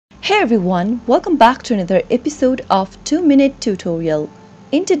Hey everyone, welcome back to another episode of 2-Minute Tutorial.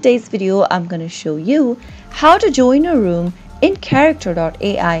 In today's video, I'm going to show you how to join a room in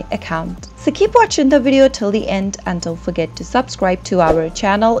Chatacter.ai account. So keep watching the video till the end and don't forget to subscribe to our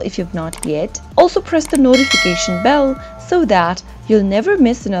channel if you've not yet. Also press the notification bell so that you'll never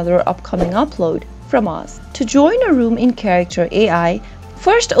miss another upcoming upload from us. To join a room in Chatacter.ai,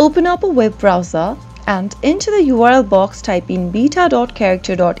 first open up a web browser and into the URL box type in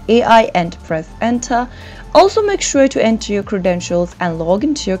beta.chatacter.ai and press enter. Also make sure to enter your credentials and log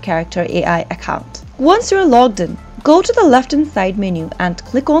into your Chatacter.ai account. Once you're logged in, go to the left hand side menu and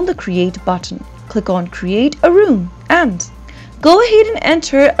click on the create button. Click on create a room and go ahead and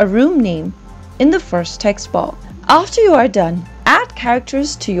enter a room name in the first text box. After you are done, add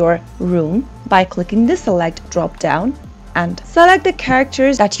characters to your room by clicking the select drop down and select the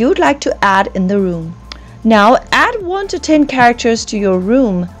characters that you'd like to add in the room. Now add 1 to 10 characters to your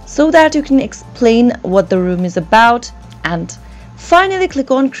room so that you can explain what the room is about, and finally click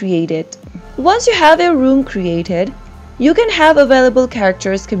on create it. Once you have a room created, you can have available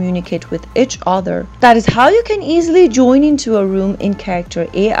characters communicate with each other. That is how you can easily join into a room in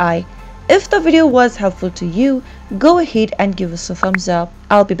Chatacter.ai. If the video was helpful to you, go ahead and give us a thumbs up.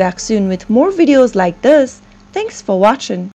 I'll be back soon with more videos like this. Thanks for watching.